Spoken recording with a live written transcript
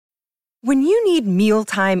When you need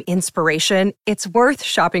mealtime inspiration, it's worth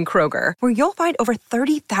shopping Kroger, where you'll find over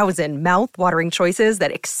 30,000 mouth-watering choices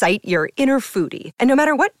that excite your inner foodie. And no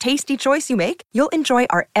matter what tasty choice you make, you'll enjoy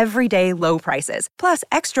our everyday low prices, plus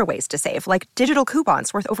extra ways to save, like digital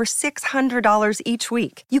coupons worth over $600 each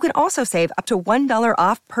week. You can also save up to $1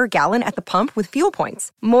 off per gallon at the pump with fuel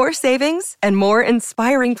points. More savings and more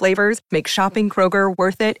inspiring flavors make shopping Kroger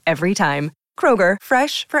worth it every time. Kroger,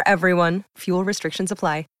 fresh for everyone. Fuel restrictions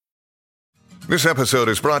apply. This episode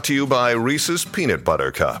is brought to you by Reese's Peanut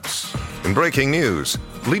Butter Cups. In breaking news,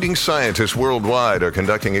 leading scientists worldwide are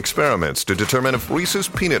conducting experiments to determine if Reese's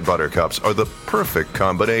Peanut Butter Cups are the perfect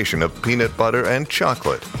combination of peanut butter and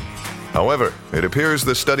chocolate. However, it appears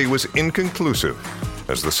the study was inconclusive,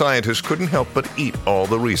 as the scientists couldn't help but eat all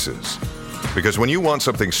the Reese's. Because when you want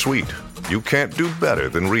something sweet, you can't do better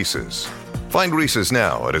than Reese's. Find Reese's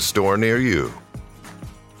now at a store near you.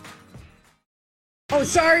 Oh,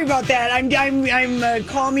 sorry about that. I'm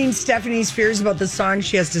calming Stephanie's fears about the song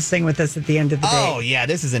she has to sing with us at the end of the day. Oh, yeah,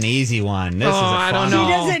 this is an easy one. This is a I fun don't know.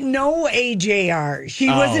 She doesn't know AJR. She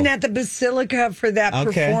wasn't at the Basilica for that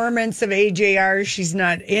performance of AJR. She's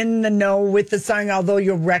not in the know with the song, although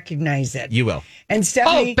you'll recognize it. You will. And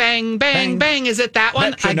Stephanie... Oh, bang, bang, bang. Is it that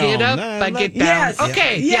one? Metronome. I get up, I get down. Yes.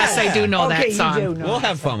 Okay, yes, I do know that song. You do know We'll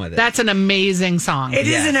have fun with it. That's an amazing song. It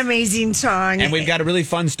is an amazing song. And we've got a really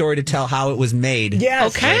fun story to tell how it was made.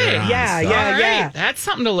 Yes. Okay. Yeah. All right. That's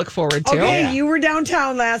something to look forward to. Okay, you were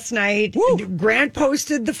downtown last night. Woo. Grant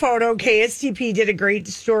posted the photo. KSTP did a great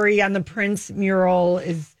story on the Prince mural.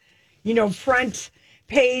 Is, front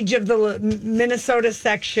page of the Minnesota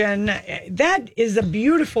section. That is a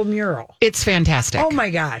beautiful mural. It's fantastic. Oh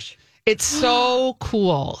my gosh. It's so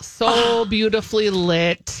cool. So beautifully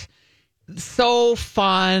lit. So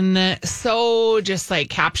fun. So just like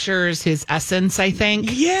captures his essence, I think.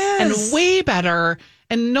 Yes. And way better.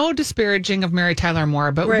 And no disparaging of Mary Tyler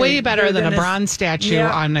Moore, but way better than a bronze statue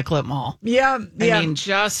on Nicollet Mall. Yeah. I mean,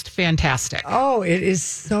 just fantastic. Oh, it is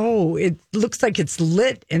so. It looks like it's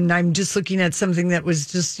lit, and I'm just looking at something that was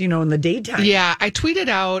just, in the daytime. Yeah, I tweeted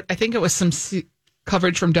out, I think it was some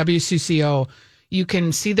coverage from WCCO. You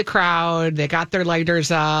can see the crowd. They got their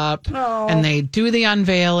lighters up, and they do the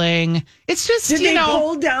unveiling. It's just, Did they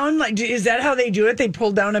pull down? Is that how they do it? They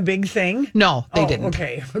pull down a big thing? No, they didn't.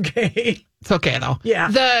 Okay. It's okay, though.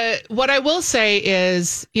 Yeah. What I will say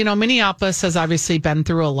is, Minneapolis has obviously been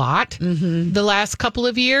through a lot the last couple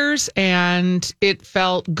of years, and it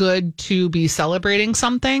felt good to be celebrating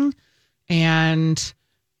something. And,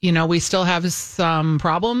 we still have some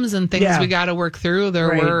problems and things we got to work through. There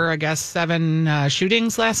were, I guess, 7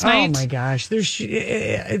 shootings last night. Oh, my gosh.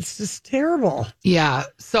 It's just terrible. Yeah.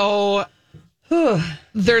 So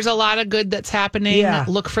there's a lot of good that's happening. Yeah.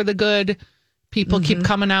 Look for the good. People keep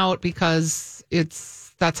coming out because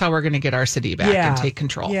that's how we're going to get our city back and take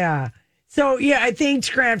control. Yeah. So, I thanked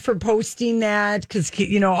Grant for posting that because,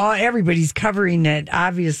 everybody's covering it,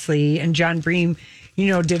 obviously. And John Bream,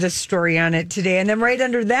 did a story on it today. And then right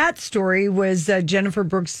under that story was Jennifer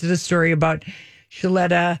Brooks did a story about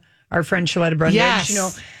Shaletta, our friend Shaletta Brundage.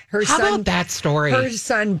 Yes. How about that story? Her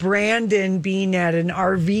son Brandon being at an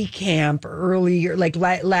RV camp earlier, like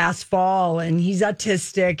last fall, and he's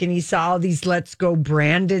autistic, and he saw all these "Let's Go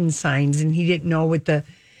Brandon" signs, and he didn't know what the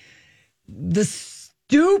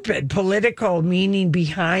stupid political meaning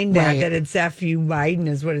behind that. That it's F.U. Biden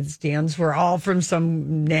is what it stands for, all from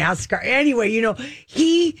some NASCAR. Anyway,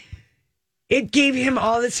 it gave him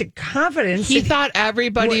all this confidence. He thought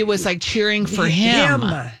everybody was like cheering for him.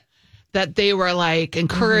 That they were like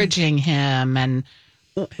encouraging him, and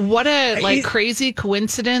what a crazy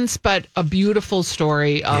coincidence, but a beautiful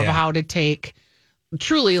story of how to take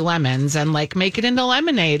truly lemons and like make it into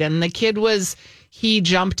lemonade. And the kid he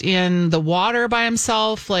jumped in the water by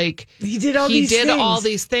himself. Like he did all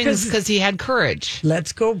these things because he had courage.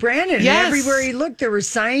 Let's go, Brandon. Yes. Everywhere he looked, there were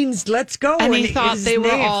signs, let's go. And he thought they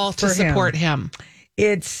were all to support him.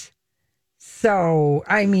 So,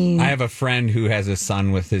 I mean... I have a friend who has a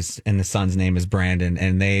son and the son's name is Brandon,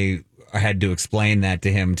 and they had to explain that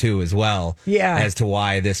to him, too, as well. Yeah. As to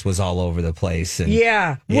why this was all over the place. And,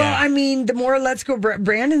 Well, I mean, the more Let's Go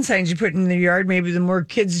Brandon signs you put in the yard, maybe the more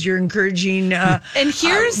kids you're encouraging and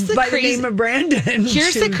here's the by the name of Brandon.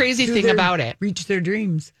 Here's the crazy thing about it. Reach their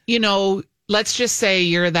dreams. Let's just say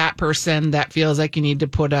you're that person that feels like you need to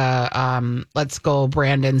put a Let's Go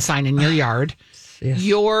Brandon sign in your yard. Yes.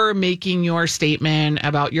 You're making your statement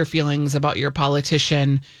about your feelings about your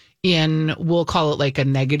politician in, we'll call it like a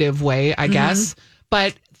negative way, I guess.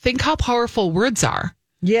 But think how powerful words are.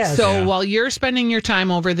 Yes. So while you're spending your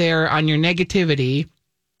time over there on your negativity,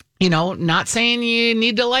 Not saying you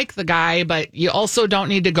need to like the guy, but you also don't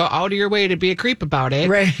need to go out of your way to be a creep about it.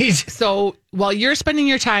 Right. So while you're spending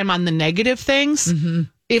your time on the negative things,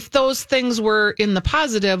 if those things were in the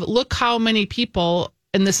positive, look how many people,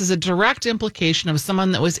 and this is a direct implication of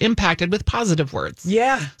someone that was impacted with positive words.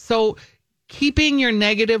 Yeah. So keeping your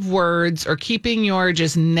negative words or keeping your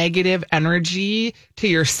just negative energy to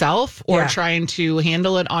yourself or trying to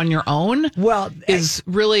handle it on your own is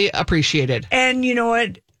really appreciated. And you know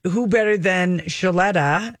what? Who better than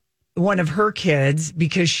Shaletta, one of her kids,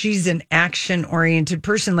 because she's an action-oriented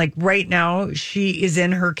person. Like right now, she is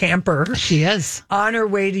in her camper. She is. On her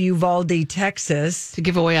way to Uvalde, Texas. To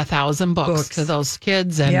give away 1,000 books to those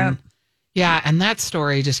kids. And and that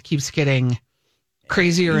story just keeps getting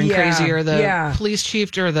crazier and crazier. The police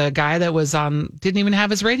chief or the guy that was didn't even have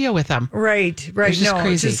his radio with him. Right. It's just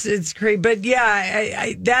crazy. It's crazy. But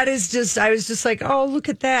that is just, I was just like, oh, look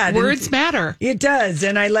at that. Words matter. It does.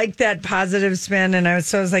 And I like that positive spin. And I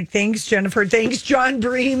was like, thanks, Jennifer. Thanks, John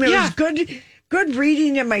Bream. It was good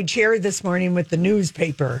reading in my chair this morning with the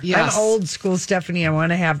newspaper. Yes. I'm old school, Stephanie. I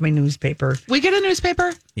want to have my newspaper. We get a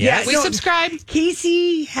newspaper? Yeah. We subscribe.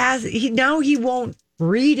 Casey he won't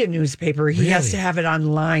read a newspaper. He has to have it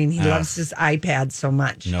online. He loves his iPad so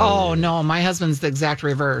much. No. Oh, no. My husband's the exact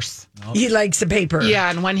reverse. He likes the paper. Yeah.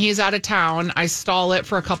 And when he's out of town, I stall it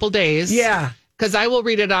for a couple days. Yeah. Because I will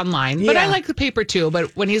read it online. But I like the paper too.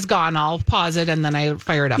 But when he's gone, I'll pause it and then I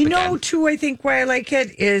fire it up again. Too, I think why I like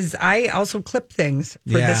it is I also clip things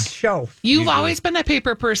for this show. You've always been a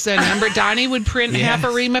paper person. Remember, Donnie would print half a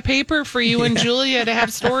ream of paper for you and Julia to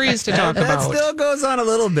have stories to talk about. That still goes on a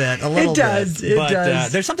little bit. It does.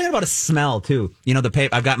 There's something about a smell too. The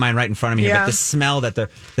paper. I've got mine right in front of me here, but the smell that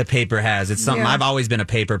the paper has, it's something. I've always been a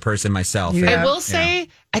paper person myself. I will say,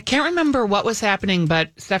 I can't remember what was happening, but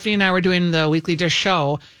Stephanie and I were doing the Weekly Dish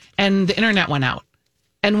show, and the internet went out.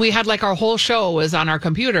 And we had our whole show was on our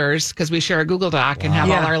computers because we share a Google Doc and have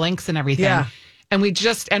all our links and everything. Yeah. And we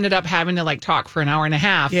just ended up having to talk for an hour and a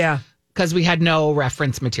half. Yeah. Because we had no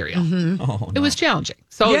reference material. Mm-hmm. Oh, no. It was challenging.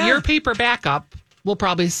 So your paper backup will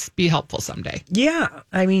probably be helpful someday. Yeah.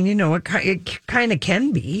 I mean, it kind of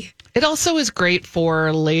can be. It also is great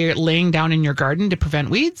for laying down in your garden to prevent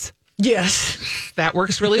weeds. Yes. That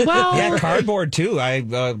works really well. Yeah, cardboard too.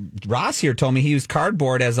 Ross here told me he used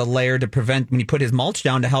cardboard as a layer to prevent when he put his mulch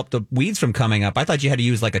down to help the weeds from coming up. I thought you had to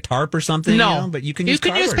use a tarp or something. No, but you can use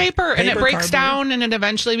cardboard. Use paper and it breaks down and it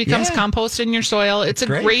eventually becomes compost in your soil. It's a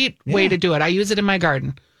great way to do it. I use it in my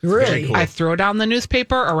garden. Really? Cool. I throw down the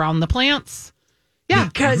newspaper around the plants. Yeah.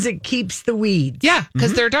 Because it keeps the weeds. Yeah,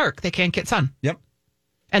 because they're dark. They can't get sun. Yep.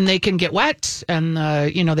 And they can get wet and,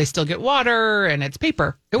 they still get water and it's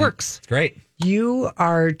paper. It works. It's great. You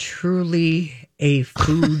are truly a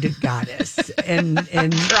food goddess and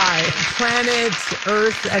planet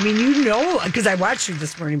Earth. I mean, because I watched you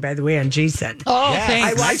this morning, by the way, on Jason. Oh,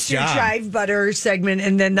 thanks. I watched your chive butter segment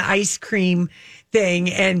and then the ice cream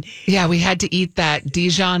thing. And we had to eat that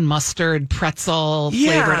Dijon mustard pretzel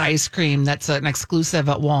flavored ice cream. That's an exclusive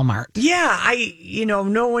at Walmart. Yeah.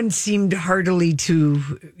 No one seemed heartily to,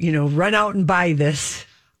 run out and buy this.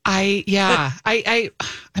 I'm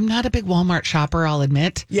not a big Walmart shopper, I'll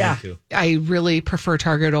admit. Yeah. I really prefer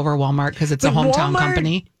Target over Walmart because it's a hometown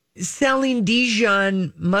company. Selling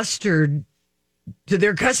Dijon mustard to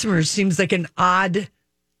their customers seems like an odd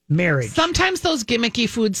marriage. Sometimes those gimmicky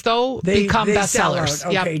foods, though, become bestsellers.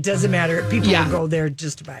 Okay, it doesn't matter. People will go there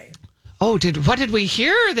just to buy it. Oh, what did we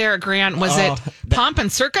hear there, Grant? Was it Pomp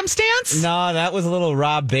and Circumstance? No, that was a little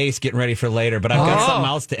Rob Bass getting ready for later, but I've got something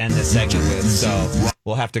else to end this segment with, so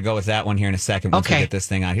we'll have to go with that one here in a second once we get this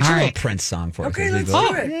thing on. Here's a little Prince song for us. Okay, let's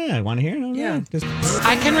do it. Yeah, I want to hear it? Yeah.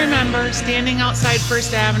 I can remember standing outside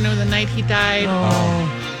First Avenue the night he died.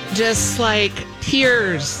 Just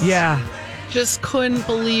tears. Yeah. Just couldn't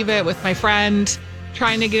believe it with my friend.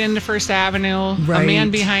 Trying to get into First Avenue. Right. A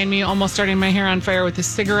man behind me almost starting my hair on fire with his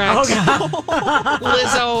cigarette.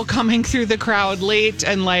 Lizzo coming through the crowd late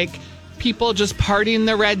and people just partying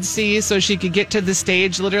the Red Sea so she could get to the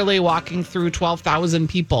stage, literally walking through 12,000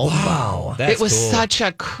 people. Wow. It was such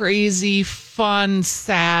a crazy, fun,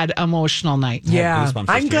 sad, emotional night. Yeah.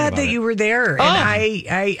 I'm glad that you were there. And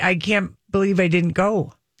I can't believe I didn't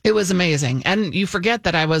go. It was amazing. And you forget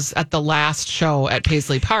that I was at the last show at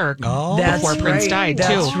Paisley Park before Prince died, too.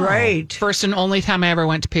 That's right. First and only time I ever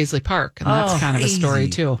went to Paisley Park. And that's kind of a story,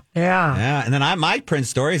 too. Yeah. Yeah. And then my Prince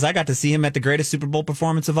story is I got to see him at the greatest Super Bowl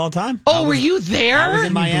performance of all time. Oh, were you there? I was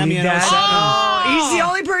in Miami in 07. He's the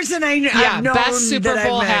only person I've known best Super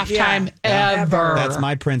Bowl halftime ever. That's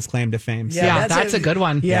my Prince claim to fame. So. Yeah, that's a good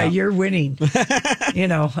one. Yeah, you're winning.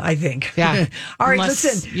 I think. Yeah. All right, unless,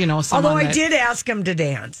 listen. Although I did ask him to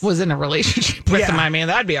dance. was in a relationship with him, I mean,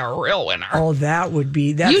 that'd be a real winner. Oh, that would be.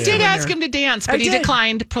 You did ask him to dance, but he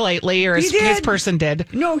declined politely, or his person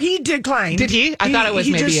did. No, he declined. Did he? I thought it was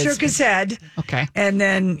maybe he just shook his head. Okay. And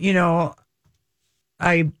then,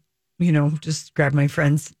 I, just grabbed my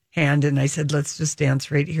friend's hand and I said, let's just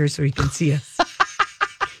dance right here so he can see us.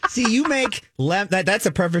 See, you make that's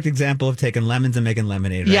a perfect example of taking lemons and making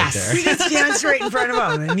lemonade right there. We just danced right in front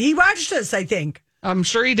of him. And he watched us, I think. I'm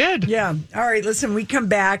sure he did. Yeah. All right, listen, we come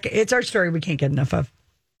back. It's our story we can't get enough of.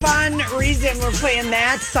 Fun reason we're playing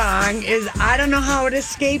that song is I don't know how it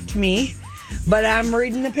escaped me, but I'm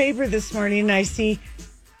reading the paper this morning and I see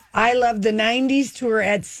I Love the 90s tour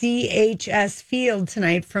at CHS Field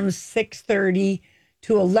tonight from 6:30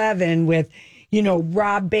 to 11 with,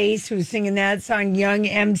 Rob Bass, who's singing that song, Young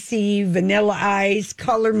MC, Vanilla Ice,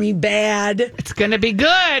 Color Me Bad. It's going to be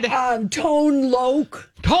good. Tone Loc.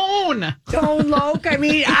 Tone Loc. I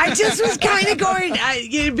mean, I just was kind of going,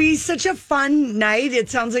 it'd be such a fun night. It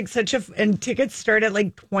sounds like and tickets start at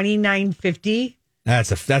like $29.50.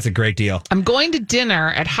 That's a great deal. I'm going to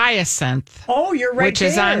dinner at Hyacinth. Oh, you're right, which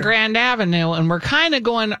is on Grand Avenue, and we're kind of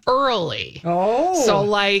going early. Oh. So,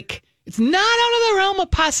 it's not out of the realm of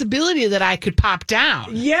possibility that I could pop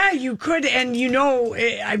down. Yeah, you could. And,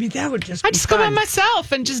 that would just be I'd just go by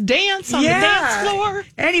myself and just dance on the dance floor.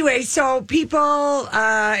 Anyway, so people,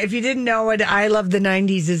 if you didn't know it, I Love the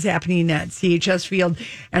 90s is happening at CHS Field.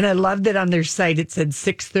 And I love that on their site it said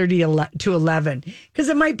 6:30 to 11. Because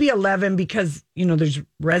it might be 11 because, there's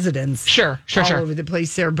residents sure over the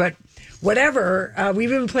place there. But whatever, we've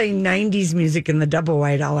been playing 90s music in the double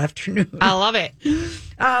wide all afternoon. I love it.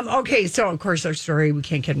 Okay, so of course our story we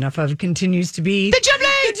can't get enough of continues to be the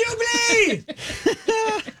Jubilee.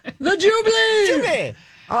 The Jubilee.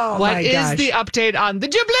 Oh, what is the update on the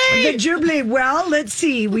Jubilee? The Jubilee. Well, let's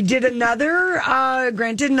see. We did another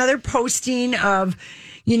posting of,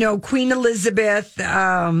 Queen Elizabeth.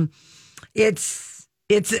 The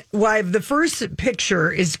first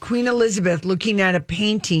picture is Queen Elizabeth looking at a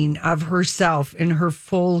painting of herself in her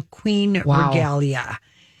full Queen regalia.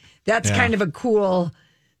 That's kind of a cool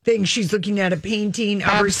thing. She's looking at a painting of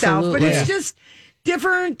herself, but it's just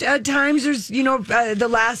different times. There's, the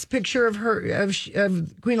last picture of her, of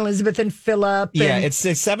Queen Elizabeth and Philip. Yeah, it's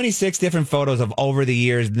 76 different photos of over the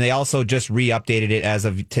years. And they also just re-updated it as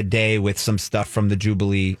of today with some stuff from the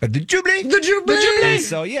Jubilee. The Jubilee! And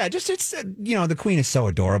so, it's, the Queen is so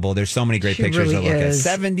adorable. There's so many great pictures to look at.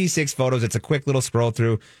 76 photos. It's a quick little scroll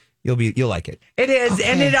through. You'll like it. It is. Okay.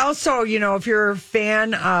 And it also, if you're a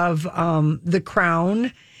fan of The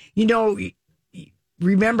Crown,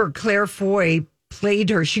 remember Claire Foy played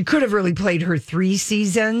her. She could have really played her 3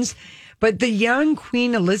 seasons, but the young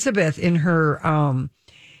Queen Elizabeth in her,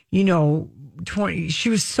 20, she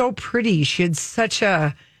was so pretty. She had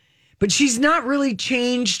but she's not really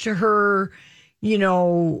changed her,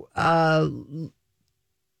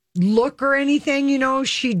 look or anything.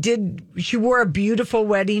 She wore a beautiful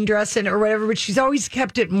wedding dress or whatever, but she's always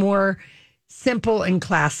kept it more simple and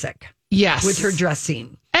classic. Yes. With her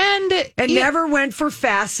dressing. And never went for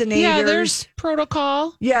fascinators. Yeah, there's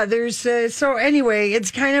protocol. Yeah, there's so anyway,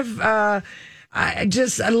 it's kind of I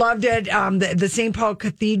loved it. The St. Paul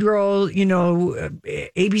Cathedral,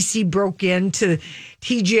 ABC broke into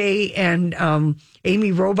TJ and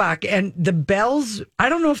Amy Robach, and the bells, I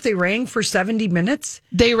don't know if they rang for 70 minutes.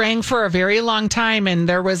 They rang for a very long time, and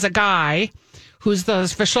there was a guy who's the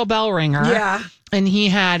official bell ringer. Yeah. And he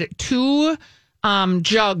had 2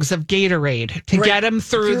 jugs of Gatorade to get him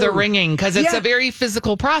through the ringing, because it's a very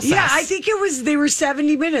physical process. Yeah, I think they were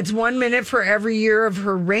 70 minutes, 1 minute for every year of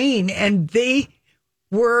her reign, and they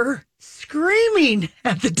were screaming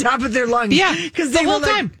at the top of their lungs. Yeah, because the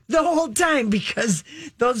whole time, because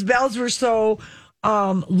those bells were so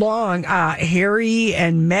long. Harry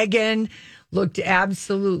and Meghan looked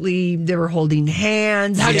they were holding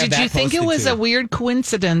hands. Now, did you think it was a weird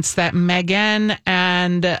coincidence that Meghan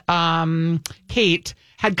and Kate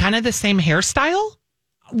had kind of the same hairstyle?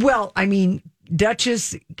 Well, I mean,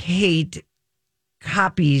 Duchess Kate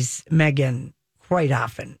copies Meghan quite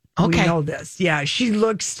often. Okay. We know this. Yeah, she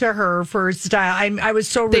looks to her for style. I was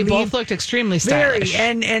so relieved. They both looked extremely stylish.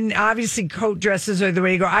 And obviously coat dresses are the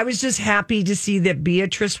way to go. I was just happy to see that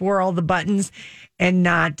Beatrice wore all the buttons and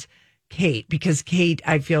not Kate, because Kate,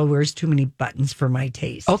 I feel, wears too many buttons for my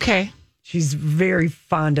taste. Okay. She's very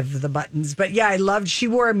fond of the buttons. But yeah, she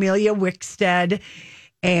wore Amelia Wickstead,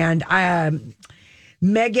 and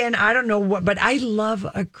Meghan, I don't know what, but I love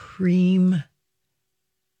a cream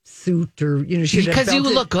suit, or she because you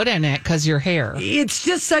look good in it because your hair. It's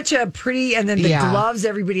just such a pretty, and then the gloves.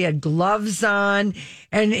 Everybody had gloves on,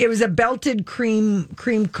 and it was a belted cream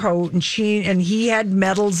coat, and he had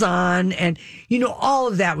medals on, and all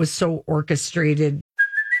of that was so orchestrated.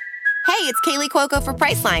 Hey, it's Kaylee Cuoco for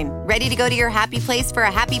Priceline. Ready to go to your happy place for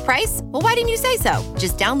a happy price? Well, why didn't you say so?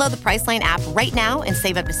 Just download the Priceline app right now and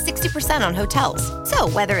save up to 60% on hotels. So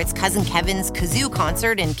whether it's Cousin Kevin's Kazoo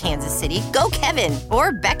Concert in Kansas City, go Kevin,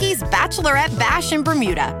 or Becky's Bachelorette Bash in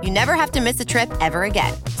Bermuda, you never have to miss a trip ever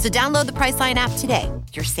again. So download the Priceline app today.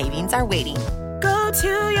 Your savings are waiting. Go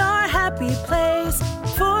to your happy place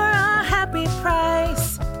for a happy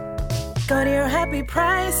price. Go to your happy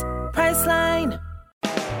price, Priceline.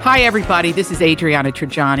 Hi, everybody. This is Adriana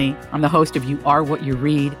Trajani. I'm the host of You Are What You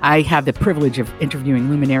Read. I have the privilege of interviewing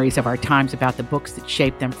luminaries of our times about the books that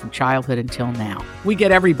shaped them from childhood until now. We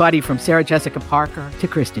get everybody from Sarah Jessica Parker to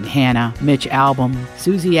Kristen Hanna, Mitch Albom,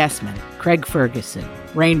 Susie Essman, Craig Ferguson,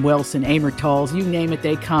 Rainn Wilson, Amor Tolls, you name it,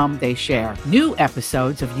 they come, they share. New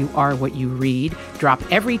episodes of You Are What You Read drop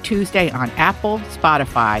every Tuesday on Apple,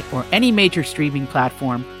 Spotify, or any major streaming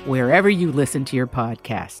platform wherever you listen to your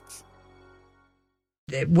podcasts.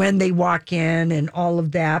 When they walk in and all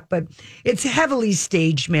of that, but it's heavily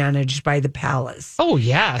stage managed by the palace. Oh,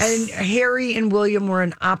 yes. And Harry and William were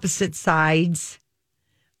on opposite sides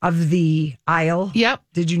of the aisle. Yep.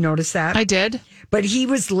 Did you notice that? I did. But he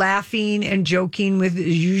was laughing and joking with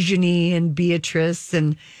Eugenie and Beatrice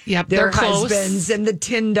and their husbands and the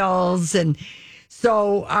Tyndalls. And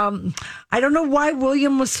so I don't know why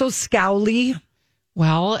William was so scowly.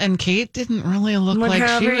 Well, and Kate didn't really look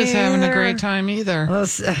like she was having a great time either. Well,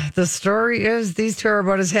 the story is these two are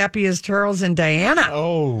about as happy as Charles and Diana.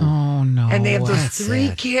 Oh no. And they have those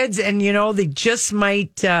three kids, and they just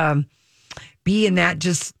might be in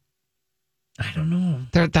that I don't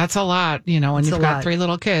know. That's a lot, when you've got three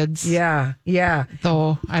little kids. Yeah.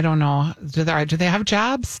 Though I don't know. Do they have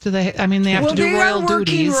jobs? Do they? I mean, they have to do royal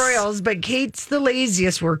duties. Working royals, but Kate's the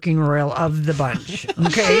laziest working royal of the bunch.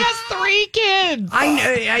 Okay, she has three kids.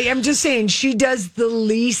 I am just saying she does the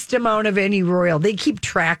least amount of any royal. They keep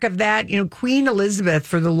track of that. Queen Elizabeth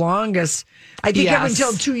for the longest. I think up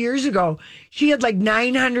until 2 years ago, she had like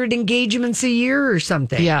 900 engagements a year or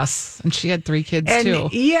something. Yes, and she had three kids too.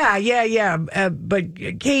 Yeah.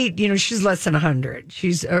 But Kate, she's less than 100.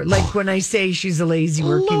 She's like when I say she's a lazy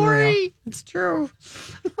working royal. It's true.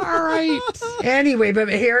 All right. Anyway, but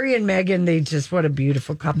Harry and Meghan, what a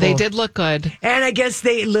beautiful couple. They did look good. And I guess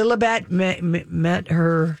Lilibet met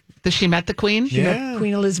her. She met the Queen? She met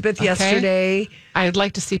Queen Elizabeth yesterday. I'd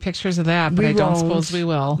like to see pictures of that, but I don't suppose we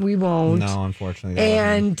will. We won't. No, unfortunately.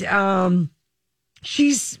 And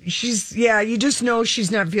she's you just know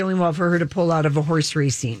she's not feeling well for her to pull out of a horse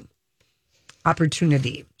racing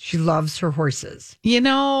opportunity. She loves her horses.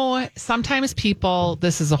 Sometimes people,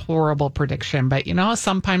 this is a horrible prediction, but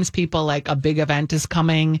sometimes people like a big event is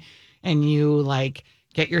coming and you like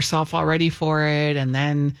get yourself all ready for it and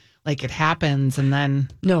then like it happens and then.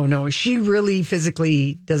 No, she really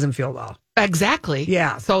physically doesn't feel well. Exactly.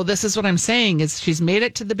 Yeah. So this is what I'm saying is she's made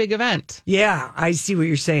it to the big event. Yeah, I see what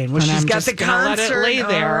you're saying. Well, she's got the concert. Let it lay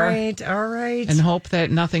there. All right. And hope that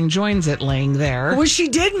nothing joins it laying there. Well, she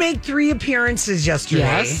did make 3 appearances yesterday.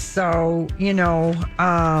 Yes. So,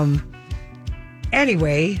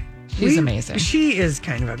 anyway. She's amazing. She is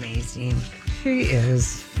kind of amazing. She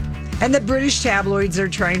is. And the British tabloids are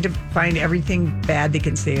trying to find everything bad they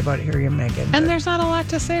can say about Harry and Meghan. And there's not a lot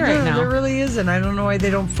to say right now. There really isn't. I don't know why they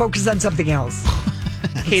don't focus on something else.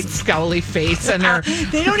 Kate's scowly face and her,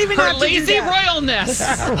 they don't even her lazy royalness.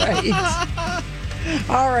 Right.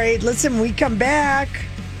 All right. Listen, we come back.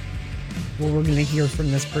 Well, we're going to hear from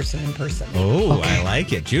this person in person. Oh, okay. I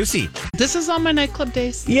like it. Juicy. This is on my nightclub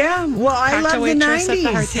days. Yeah. Well, I love the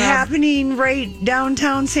 90s happening right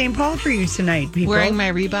downtown St. Paul for you tonight, people. Wearing my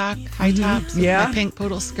Reebok high tops, my pink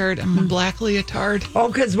poodle skirt, and my black leotard. Oh,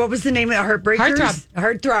 because what was the name of it? Heartbreakers?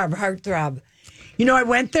 Heartthrob. I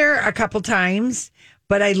went there a couple times,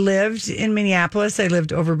 but I lived in Minneapolis. I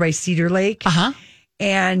lived over by Cedar Lake. Uh-huh.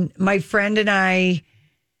 And my friend and I,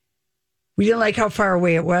 we didn't like how far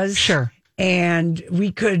away it was. Sure. And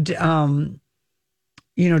we could,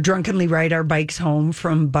 drunkenly ride our bikes home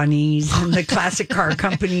from Bunny's and the Classic Car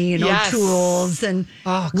Company and O'Toole's and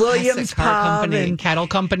Williams Pub and Cattle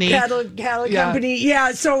Company. Cattle Company.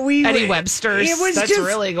 Yeah, so we Eddie Webster's. That's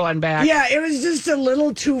really going back. Yeah, it was just a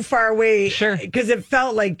little too far away. Sure. Because it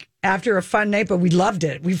felt like after a fun night, but we loved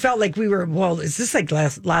it. We felt like we were, is this like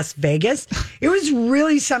Las Vegas? It was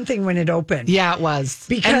really something when it opened. Yeah, it was.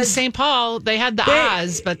 Because and St. Paul, they had the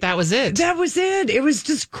Oz, but that was it. That was it. It was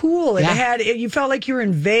just cool. You felt like you were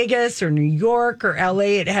in Vegas or New York or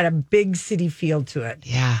LA. It had a big city feel to it.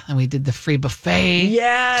 Yeah, and we did the free buffet.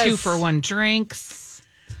 Yes. 2-for-1 drinks.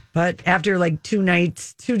 But after like 2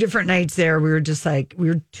 different nights there, we were just like, we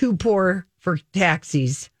were too poor for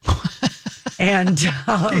taxis. And so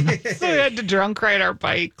we had to drunk ride our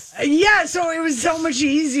bikes. Yeah, so it was so much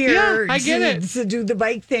easier to do the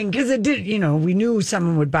bike thing because it did, we knew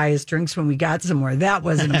someone would buy us drinks when we got somewhere. That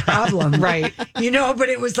wasn't a problem. Right. But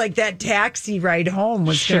it was like that taxi ride home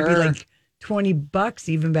was going to be like $20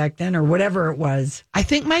 even back then or whatever it was. I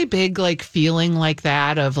think my big feeling like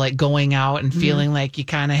that of going out and feeling like you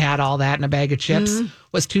kind of had all that in a bag of chips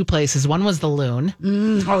was 2 places. One was the Loon.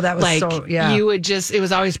 Oh, that was you would it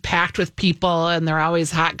was always packed with people and they're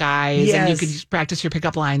always hot guys and you could just practice your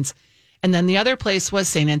pickup lines. And then the other place was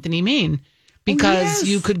St. Anthony, Maine. Because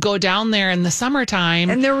you could go down there in the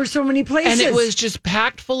summertime. And there were so many places. And it was just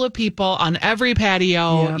packed full of people on every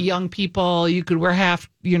patio, young people. You could wear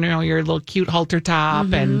your little cute halter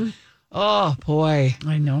top. And, oh, boy.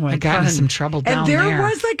 I know. I got into some trouble down there. And there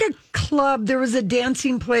was like a club. There was a dance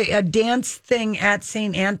thing at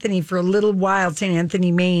St. Anthony for a little while, St.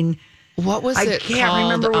 Anthony, Maine. What was it I can't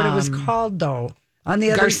remember what it was called, though. On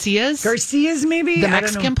the other Garcia's, maybe the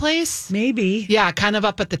Mexican place, maybe. Yeah, kind of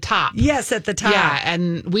up at the top. Yes, at the top. Yeah,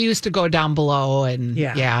 and we used to go down below, and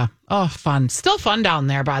oh, fun, still fun down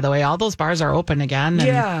there. By the way, all those bars are open again,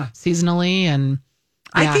 and seasonally, and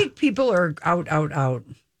I think people are out, going out.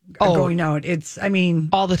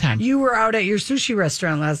 All the time. You were out at your sushi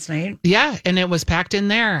restaurant last night. Yeah, and it was packed in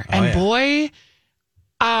there, boy,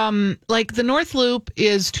 the North Loop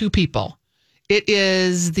is 2 people. It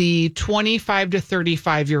is the 25 to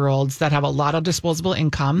 35-year-olds that have a lot of disposable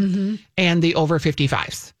income and the over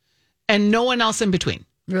 55s and no one else in between.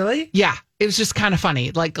 Really? Yeah. It was just kind of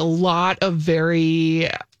funny. Like a lot of very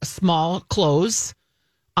small clothes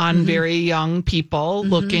on very young people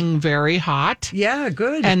looking very hot. Yeah,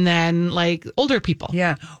 good. And then older people.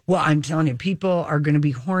 Yeah. Well, I'm telling you, people are going to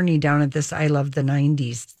be horny down at this I Love the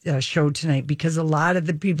 90s show tonight because a lot of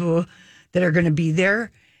the people that are going to be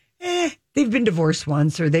there, they've been divorced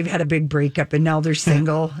once or they've had a big breakup and now they're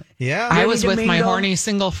single. Yeah. I was with my horny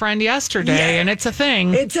single friend yesterday and it's a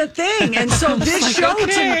thing. It's a thing. And so this show,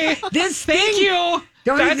 thank you.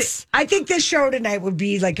 I think this show tonight would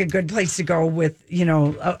be like a good place to go with,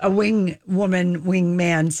 a wing woman, wing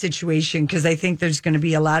man situation because I think there's going to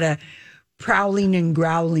be a lot of prowling and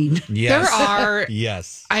growling. Yes. There are.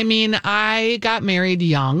 Yes. I mean, I got married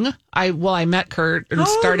young. I met Kurt and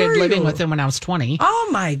started living with him when I was 20. Oh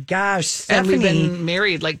my gosh, Stephanie. And we've been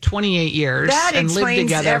married 28 years and lived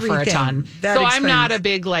together for a ton. I'm not a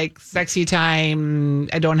big sexy time.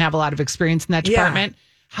 I don't have a lot of experience in that department.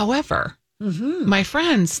 However, my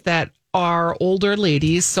friends that are older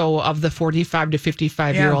ladies, so of the 45 to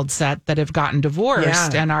 55-year-old set that have gotten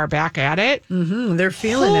divorced and are back at it. They're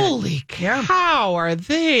feeling it. Holy cow, are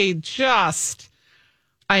they just...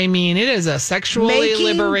 I mean, it is a sexually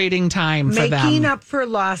liberating time for them. Making up for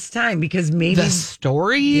lost time because maybe... The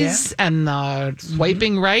stories and the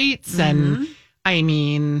swiping rights and, I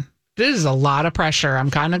mean... This is a lot of pressure. I'm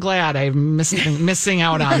kind of glad I'm missing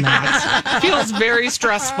out on that. Feels very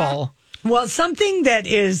stressful. Well, something that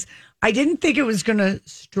is... I didn't think it was going to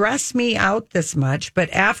stress me out this much, but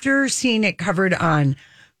after seeing it covered on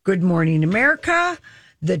Good Morning America,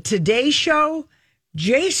 the Today Show,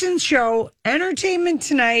 Jason's Show, Entertainment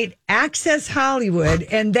Tonight, Access Hollywood,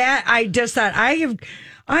 and that I just thought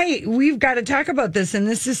we've got to talk about this. And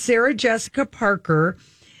this is Sarah Jessica Parker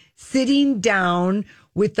sitting down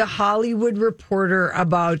with the Hollywood Reporter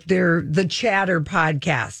about the Chatter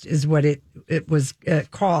podcast is what it was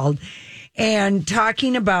called. And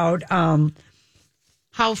talking about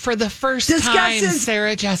how for the first time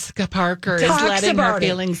Sarah Jessica Parker is letting her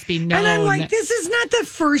feelings be known. And I'm like, this is not the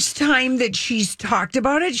first time that she's talked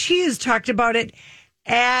about it. She has talked about it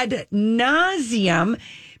ad nauseum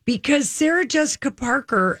because Sarah Jessica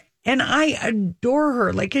Parker, and I adore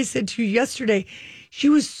her. Like I said to you yesterday, she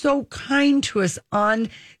was so kind to us on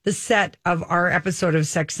the set of our episode of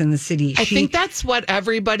Sex and the City. I think that's what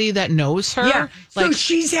everybody that knows her. Yeah. So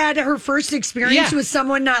she's had her first experience with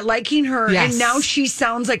someone not liking her, and now she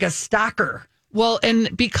sounds like a stalker. Well,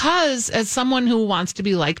 and because as someone who wants to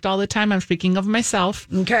be liked all the time, I'm speaking of myself.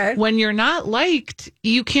 Okay. When you're not liked,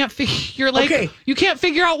 you can't you can't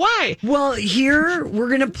figure out why. Well, here we're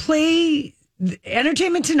going to play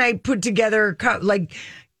Entertainment Tonight put together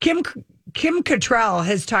Kim Kim Cattrall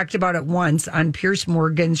has talked about it once on Piers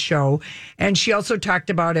Morgan's show, and she also talked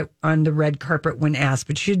about it on the red carpet when asked.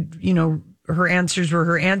 But her answers were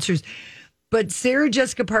her answers. But Sarah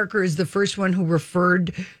Jessica Parker is the first one who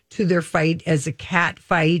referred to their fight as a cat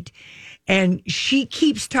fight. And she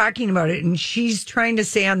keeps talking about it. And she's trying to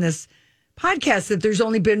say on this podcast that there's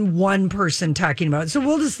only been one person talking about it. So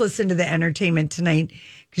we'll just listen to the entertainment tonight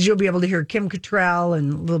because you'll be able to hear Kim Cattrall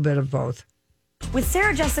and a little bit of both. With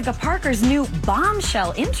Sarah Jessica Parker's new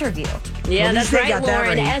bombshell interview. Yeah, that's right,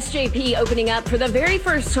 Lauren. SJP opening up for the very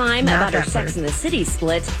first time about her Sex and the City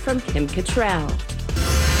split from Kim Cattrall.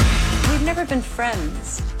 We've never been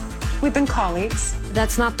friends. We've been colleagues.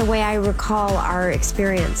 That's not the way I recall our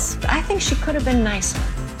experience. I think she could have been nicer.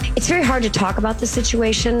 It's very hard to talk about the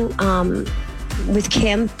situation with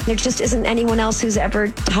Kim. There just isn't anyone else who's ever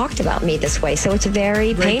talked about me this way, so it's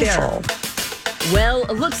very painful. Well,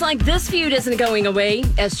 looks like this feud isn't going away.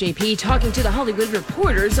 SJP talking to the Hollywood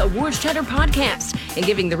Reporter's Awards Chatter podcast and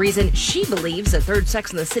giving the reason she believes a third Sex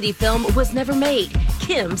and the City film was never made,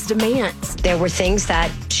 Kim's demands. There were things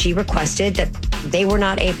that she requested that they were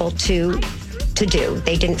not able to do.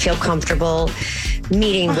 They didn't feel comfortable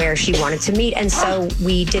meeting where she wanted to meet, and so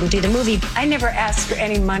we didn't do the movie. I never asked for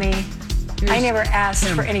any money. I never asked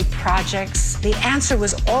for any projects. The answer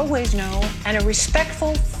was always no, and a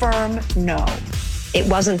respectful, firm no. It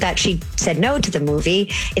wasn't that she said no to the movie.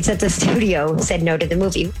 It's that the studio said no to the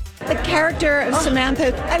movie. The character of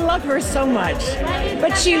Samantha, I love her so much,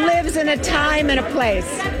 but she lives in a time and a place,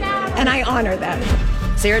 and I honor that.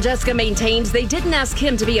 Sarah Jessica maintains they didn't ask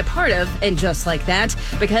Kim to be a part of, and just like that,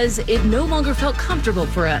 because it no longer felt comfortable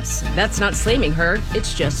for us. That's not slamming her,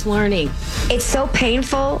 it's just learning. It's so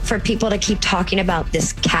painful for people to keep talking about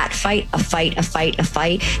this cat fight, a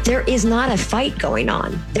fight. There is not a fight going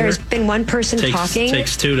on. There's been one person talking.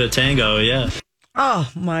 Takes two to tango, yeah. Oh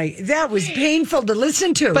my, that was painful to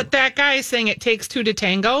listen to. But that guy is saying it takes two to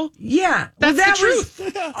tango? Yeah. That's the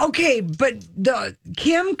truth. Okay, but the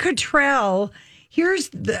Kim Cattrall... Here's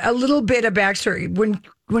a little bit of backstory.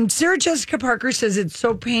 When Sarah Jessica Parker says it's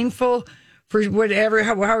so painful for whatever,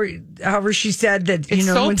 however she said that, it's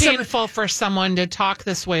so painful for someone to talk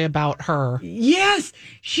this way about her. Yes,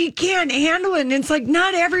 she can't handle it. And it's like,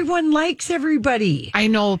 not everyone likes everybody. I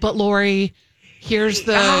know, but Lori, here's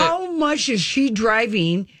the... How much is she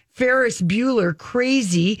driving Ferris Bueller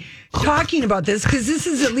crazy talking about this? Because this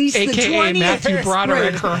is at least AKA the 20th. Matthew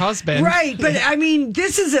Broderick, her husband. Right, but I mean,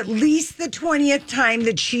 this is at least the 20th time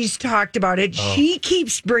that she's talked about it. Oh. She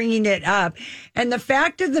keeps bringing it up. And the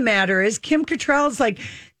fact of the matter is, Kim Cattrall's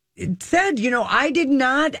said, I did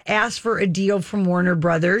not ask for a deal from Warner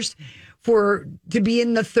Brothers to be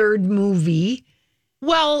in the third movie.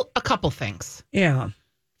 Well, a couple things. Yeah.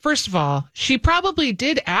 First of all, she probably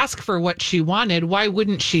did ask for what she wanted. Why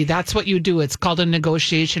wouldn't she? That's what you do. It's called a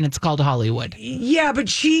negotiation. It's called Hollywood. Yeah, but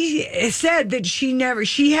she said that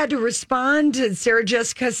she had to respond to Sarah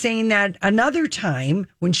Jessica saying that another time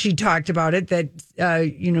when she talked about it,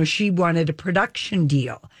 that, she wanted a production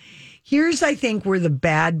deal. Here's, I think, where the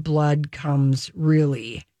bad blood comes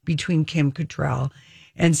really between Kim Cattrall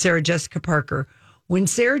and Sarah Jessica Parker. When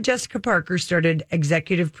Sarah Jessica Parker started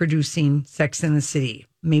executive producing Sex and the City,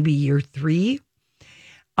 maybe year 3,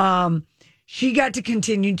 she got to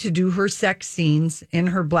continue to do her sex scenes in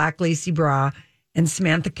her black lacy bra, and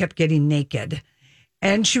Samantha kept getting naked.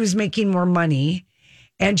 And she was making more money.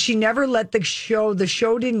 And she never let the show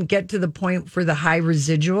didn't get to the point for the high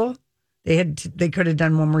residual. They could have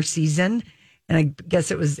done one more season. And I guess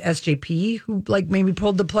it was SJP who maybe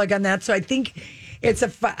pulled the plug on that. So I think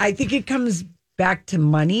it comes back to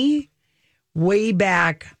money. Way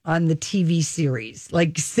back on the TV series,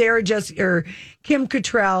 like Sarah Jessica or Kim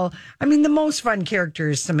Cattrall. I mean, the most fun character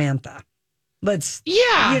is Samantha.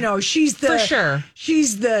 She's for sure.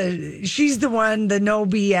 She's the one, the no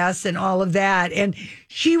BS and all of that, and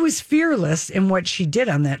she was fearless in what she did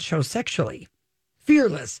on that show sexually,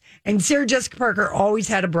 fearless. And Sarah Jessica Parker always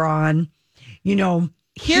had a bra on.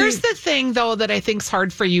 Here's the thing, though, that I think's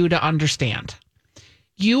hard for you to understand.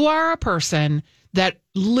 You are a person that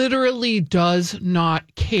literally does not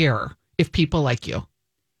care if people like you.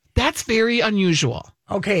 That's very unusual.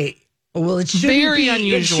 Okay. Well, it shouldn't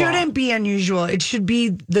be unusual. It should be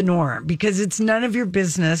the norm because it's none of your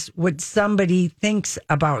business what somebody thinks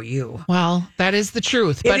about you. Well, that is the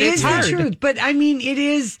truth, but it's hard. The truth. But I mean, it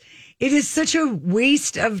is such a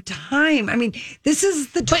waste of time. I mean, this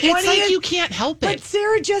is the 20th. But it's like you can't help it. But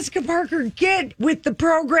Sarah Jessica Parker, get with the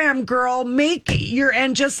program, girl. Make your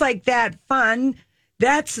end just like that fun.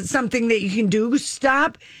 That's something that you can do.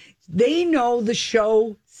 Stop. They know the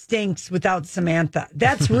show stinks without Samantha.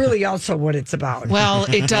 That's really also what it's about. Well,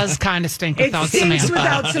 it does kind of stink without Samantha. It stinks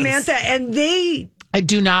without Samantha, and I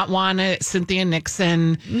do not want Cynthia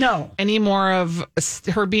Nixon. No. Any more of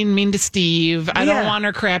her being mean to Steve. I don't want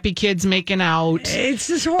her crappy kids making out. It's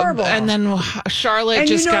just horrible. And then Charlotte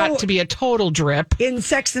got to be a total drip. In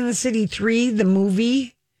Sex and the City 3, the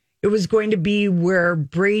movie, it was going to be where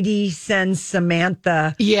Brady sends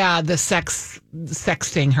Samantha. Yeah, the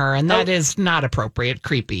sexting her. And that is not appropriate.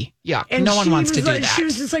 Creepy. Yeah. And no one wants to do that. She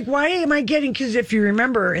was just like, why am I getting... Because if you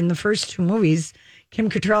remember, in the first 2 movies... Kim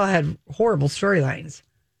Cattrall had horrible storylines.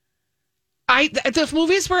 The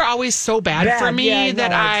movies were always so bad for me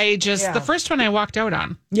that the first one I walked out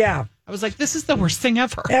on. Yeah. I was like, this is the worst thing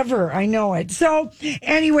ever. Ever. I know it. So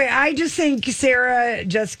anyway, I just think Sarah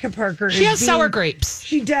Jessica Parker She has sour grapes.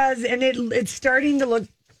 She does, and it's starting to look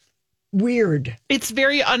weird. It's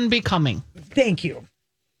very unbecoming. Thank you.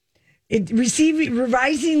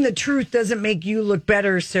 Revising the truth doesn't make you look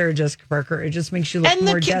better, Sarah Jessica Parker. It just makes you look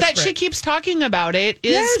more desperate. That she keeps talking about it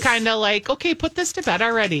is kind of like, okay, put this to bed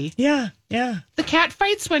already. Yeah, yeah. The cat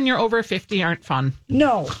fights when you're over 50 aren't fun.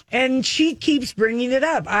 No, and she keeps bringing it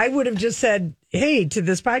up. I would have just said, hey, to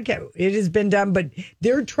this podcast, it has been done, but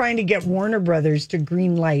they're trying to get Warner Brothers to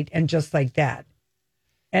green light and just like that.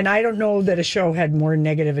 And I don't know that a show had more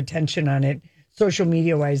negative attention on it. Social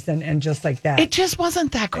media wise, and just like that. It just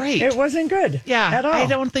wasn't that great. It wasn't good. Yeah. At all. I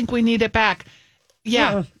don't think we need it back.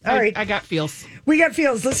 Yeah. All right. I got feels. We got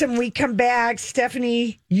feels. Listen, we come back.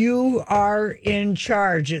 Stephanie, you are in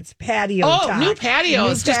charge. It's patio talk. New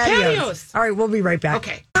patios. Just patios. All right. We'll be right back.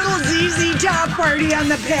 Okay. Little ZZ Top party on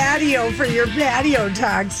the patio for your patio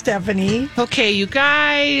talk, Stephanie. Okay, you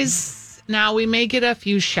guys. Now, we may get a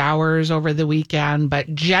few showers over the weekend,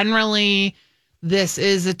 but generally... This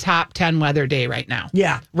is a top 10 weather day right now.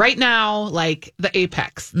 Yeah. Right now, like the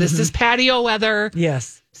apex. This is patio weather.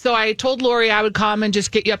 Yes. So I told Lori I would come and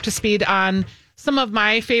just get you up to speed on some of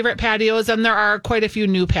my favorite patios. And there are quite a few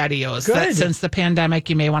new patios that since the pandemic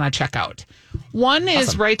you may want to check out. One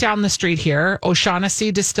is right down the street here,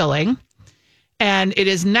 O'Shaughnessy Distilling. And it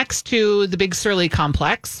is next to the Big Surly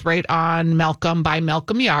Complex right on Malcolm by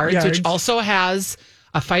Malcolm Yards. Which also has...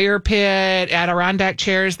 a fire pit, Adirondack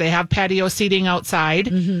chairs. They have patio seating outside.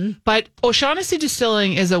 Mm-hmm. But O'Shaughnessy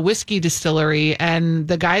Distilling is a whiskey distillery, and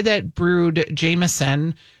the guy that brewed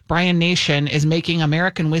Jameson, Brian Nation, is making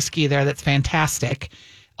American whiskey there that's fantastic.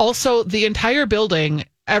 Also, the entire building,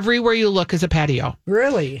 everywhere you look, is a patio.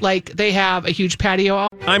 Really? Like, they have a huge patio.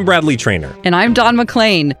 I'm Bradley Trainer. And I'm Don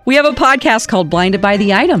McClain. We have a podcast called Blinded by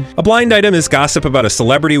the Item. A blind item is gossip about a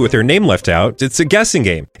celebrity with their name left out. It's a guessing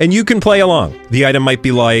game, and you can play along. The item might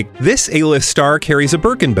be like, this A-list star carries a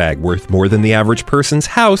Birkin bag worth more than the average person's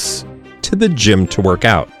house to the gym to work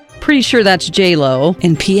out. Pretty sure that's J-Lo.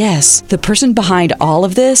 And P.S. the person behind all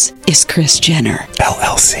of this is Kris Jenner,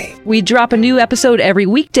 LLC. We drop a new episode every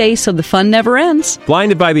weekday so the fun never ends.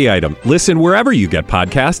 Blinded by the Item. Listen wherever you get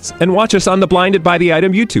podcasts and watch us on the Blinded by the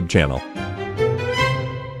Item YouTube channel.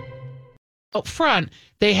 Up front,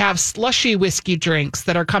 they have slushy whiskey drinks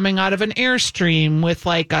that are coming out of an Airstream with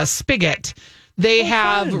like a spigot. They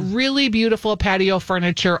have really beautiful patio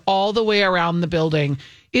furniture all the way around the building.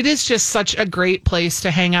 It is just such a great place to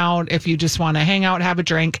hang out if you just want to hang out, have a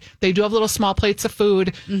drink. They do have little small plates of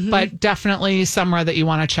food, but definitely somewhere that you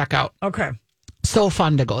want to check out. Okay. So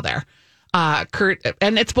fun to go there. Kurt,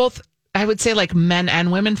 and it's both, I would say, like men and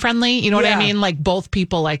women friendly. You know what I mean? Like both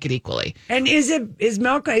people like it equally. And is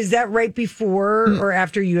that right before or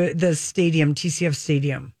after the stadium, TCF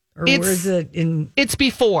Stadium? Or where is it in? It's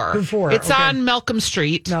before. It's on Malcolm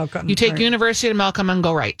Street. Malcolm. You take University of Malcolm and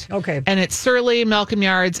go right. Okay. And it's Surly, Malcolm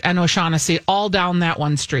Yards, and O'Shaughnessy all down that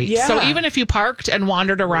one street. Yeah. So even if you parked and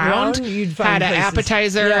wandered around, you'd find had an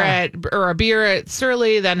appetizer places. or a beer at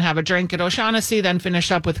Surly, then have a drink at O'Shaughnessy, then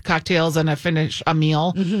finish up with cocktails and a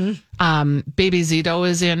meal. Mm-hmm. Baby Zito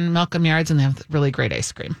is in Malcolm Yards, and they have really great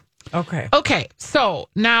ice cream. Okay. So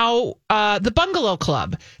now the Bungalow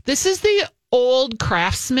Club. This is the Old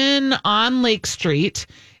Craftsman on Lake Street.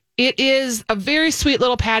 It is a very sweet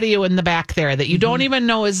little patio in the back there that you don't even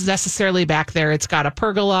know is necessarily back there. It's got a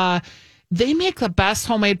pergola. They make the best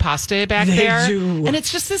homemade pasta back there. They do. And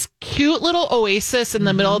it's just this cute little oasis in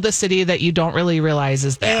the middle of the city that you don't really realize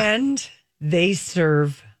is there. And they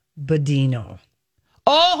serve Budino.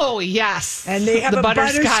 Oh, yes. And they have the a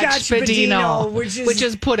butterscotch Budino, which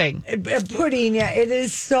is pudding. Pudding, yeah. It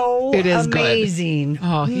is so amazing. Good.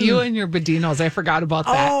 Oh, you and your Budinos. I forgot about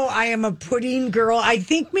that. Oh, I am a pudding girl. I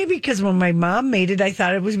think maybe because when my mom made it, I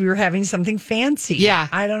thought we were having something fancy. Yeah.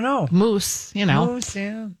 I don't know. Mousse, you know. Mousse,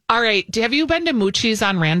 yeah. All right. Have you been to Moochie's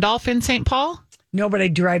on Randolph in St. Paul? No, but I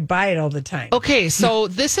drive by it all the time. Okay, so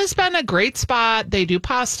this has been a great spot. They do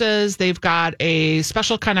pastas. They've got a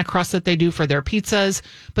special kind of crust that they do for their pizzas.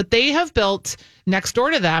 But they have built next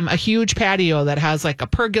door to them a huge patio that has like a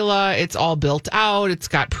pergola. It's all built out. It's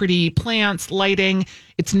got pretty plants, lighting.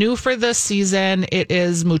 It's new for this season. It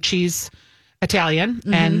is Mucci's Italian,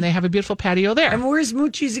 and they have a beautiful patio there. And where's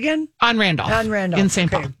Mucci's again? On Randolph. In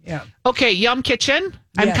St. Paul. Yeah. Okay, Yum Kitchen.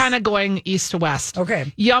 I'm Yes. kind of going east to west.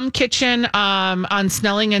 Okay. Yum Kitchen on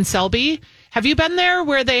Snelling and Selby. Have you been there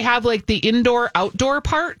where they have like the indoor-outdoor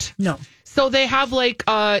part? No. So they have like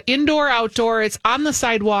indoor-outdoor. It's on the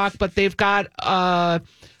sidewalk, but they've got,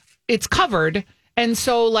 it's covered. And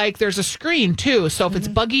so, like, there's a screen, too. So if it's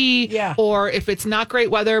buggy or if it's not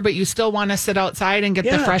great weather, but you still want to sit outside and get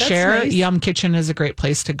the fresh air, nice. Yum Kitchen is a great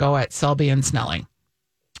place to go at Selby and Snelling.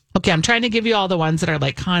 Okay, I'm trying to give you all the ones that are,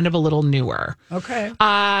 like, kind of a little newer. Okay.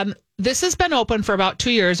 This has been open for about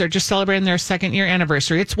 2 years. They're just celebrating their second-year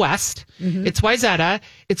anniversary. It's West. It's Wayzata.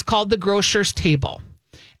 It's called the Grocer's Table.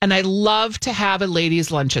 And I love to have a ladies'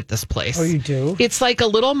 lunch at this place. Oh, you do? It's like a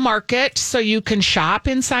little market, so you can shop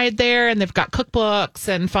inside there, and they've got cookbooks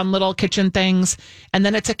and fun little kitchen things. And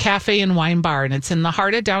then it's a cafe and wine bar, and it's in the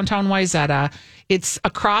heart of downtown Wayzata. It's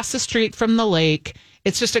across the street from the lake.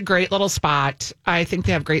 It's just a great little spot. I think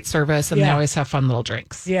they have great service, and they always have fun little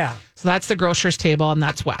drinks. Yeah. So that's the Grocer's Table, and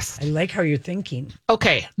that's West. I like how you're thinking.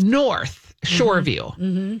 Okay, North,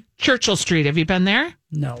 Shoreview. Churchill Street. Have you been there?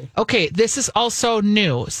 No. Okay, this is also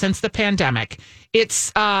new since the pandemic.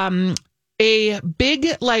 It's a big,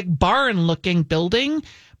 like, barn-looking building,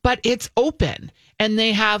 but it's open. And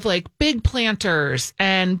they have, like, big planters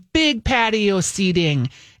and big patio seating.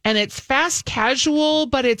 And it's fast casual,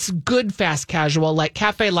 but it's good fast casual, like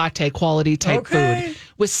cafe latte quality type food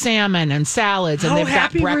with salmon and salads. And How they've got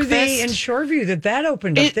happy breakfast. were they in Shoreview that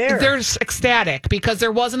opened up there? They're ecstatic because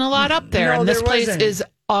there wasn't a lot up there. No, and this there place wasn't. is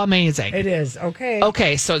amazing. It is. Okay.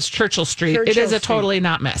 Okay, so it's Churchill Street. It Churchill is a Street. totally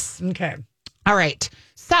not miss. Okay. All right.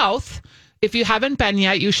 South, if you haven't been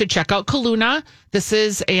yet, you should check out Kaluna. This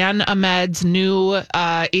is Anne Ahmed's new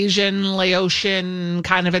Asian, Laotian,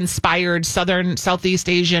 kind of inspired Southeast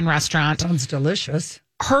Asian restaurant. Sounds delicious.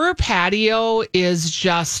 Her patio is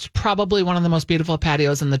just probably one of the most beautiful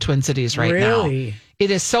patios in the Twin Cities right now. Really?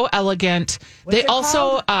 It is so elegant. What's They it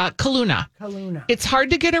also, called? Kaluna. Kaluna. It's hard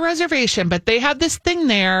to get a reservation, but they have this thing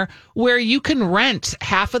there where you can rent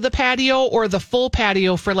half of the patio or the full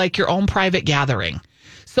patio for like your own private gathering.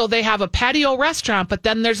 So they have a patio restaurant, but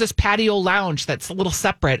then there's this patio lounge that's a little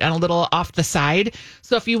separate and a little off the side.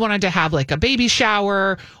 So if you wanted to have like a baby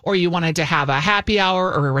shower or you wanted to have a happy hour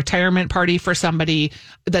or a retirement party for somebody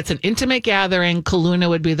that's an intimate gathering, Kaluna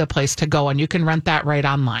would be the place to go. And you can rent that right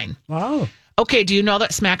online. Wow. Okay, do you know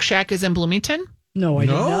that Smack Shack is in Bloomington? No, I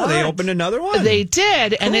did not. they opened another one. They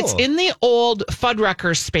did, and it's Cool. in the old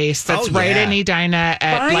Fuddruckers space that's right in Edina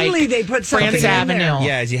at Finally, like they put something France in Avenue. there.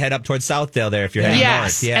 Yeah, as you head up towards Southdale there, if you're heading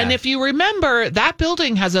Yes, north. Yeah. and if you remember, that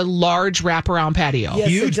building has a large wraparound patio. Yes,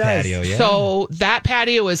 Huge it does. patio, yeah. So that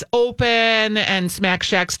patio is open, and Smack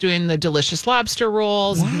Shack's doing the delicious lobster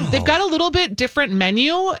rolls. Wow. They've got a little bit different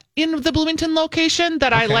menu in the Bloomington location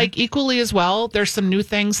that I like equally as well. There's some new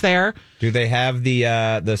things there. Do they have the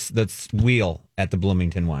wheel at the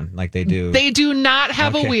Bloomington one like they do? They do not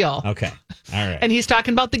have Okay. a wheel. Okay. All right. And he's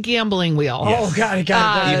talking about the gambling wheel. Oh, God, I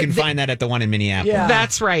got it. you can find that at the one in Minneapolis. Yeah.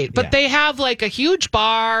 That's right. But Yeah. they have like a huge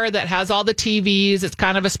bar that has all the TVs. It's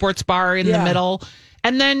kind of a sports bar in the middle.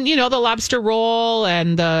 And then, you know, the lobster roll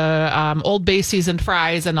and the Old Bay seasoned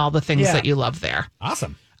fries and all the things that you love there.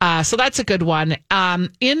 Awesome. So that's a good one.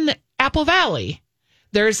 In Apple Valley,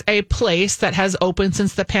 there's a place that has opened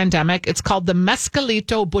since the pandemic. It's called the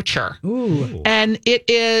Mescalito Butcher. Ooh. And it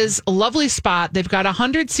is a lovely spot. They've got a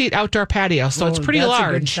 100-seat outdoor patio, so it's pretty that's a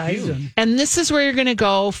good large. size one. And this is where you're going to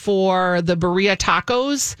go for the birria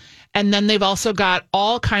tacos. And then they've also got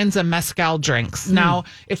all kinds of mezcal drinks. Now,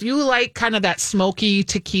 if you like kind of that smoky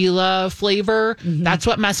tequila flavor, that's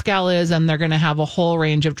what mezcal is. And they're going to have a whole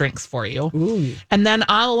range of drinks for you. Ooh. And then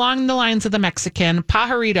along the lines of the Mexican,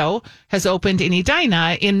 Pajarito has opened in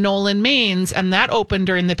Edina in Nolan, Maines, and that opened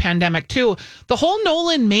during the pandemic too. The whole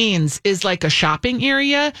Nolan, Maines is like a shopping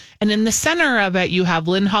area, and in the center of it, you have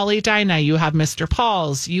Lynn Hall Edina, you have Mr.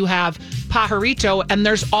 Paul's, you have Pajarito, and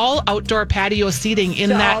there's all outdoor patio seating in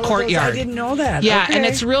that All of those, courtyard. I didn't know that. Yeah, Okay. and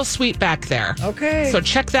it's real sweet back there. Okay. So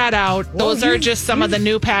check that out. Well, Those are you've- just some of the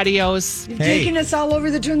new patios. You've Hey. taken us all over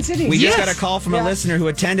the Twin Cities. We just got a call from a listener who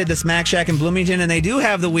attended the Smack Shack in Bloomington, and they do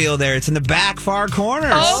have the wheel there. It's in the back far corner.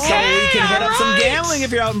 So Okay, we can hit up some all right. gambling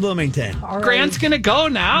if you're out in Bloomington. All right. Grant's going to go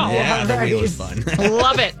now. Yeah, the All wheel right. is fun.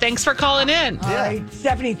 Love it. Thanks for calling in. All right.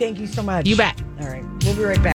 Stephanie, thank you so much. You bet. All right. We'll be right back.